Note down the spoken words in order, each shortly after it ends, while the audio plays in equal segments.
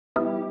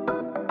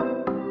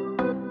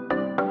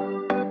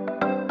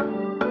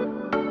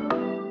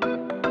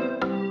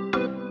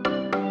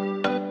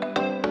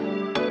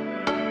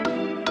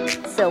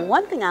So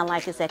one thing I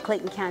like is that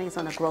Clayton County is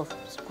on a growth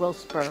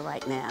spur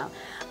right now.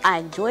 I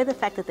enjoy the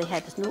fact that they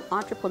had this new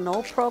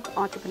entrepreneur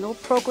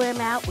program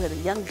out where the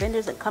young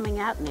vendors are coming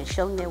out and they're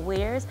showing their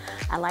wares.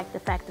 I like the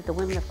fact that the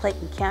women of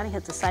Clayton County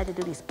have decided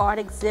to do these art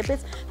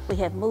exhibits. We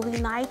have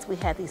movie nights, we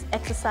have these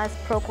exercise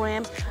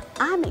programs.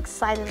 I'm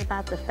excited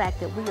about the fact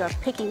that we are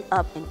picking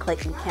up in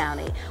Clayton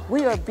County.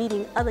 We are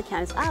beating other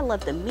counties. I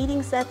love the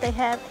meetings that they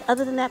have.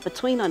 Other than that,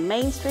 between on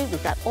Main Street,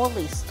 we've got all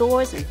these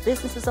stores and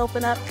businesses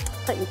open up.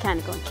 Clayton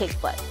County going to kick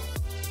butt.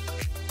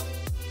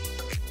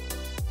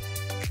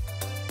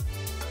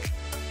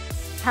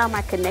 How am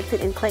I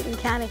connected in Clayton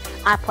County?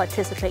 I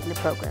participate in the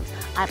programs.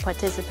 I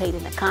participate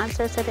in the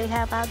concerts that they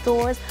have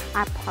outdoors.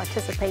 I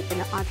participate in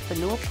the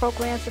entrepreneur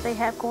programs that they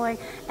have going.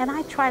 And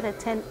I try to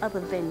attend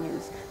other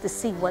venues to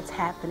see what's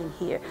happening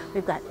here.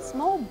 We've got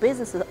small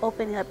businesses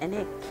opening up and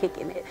they're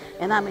kicking it.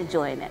 And I'm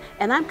enjoying it.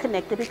 And I'm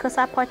connected because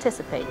I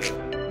participate.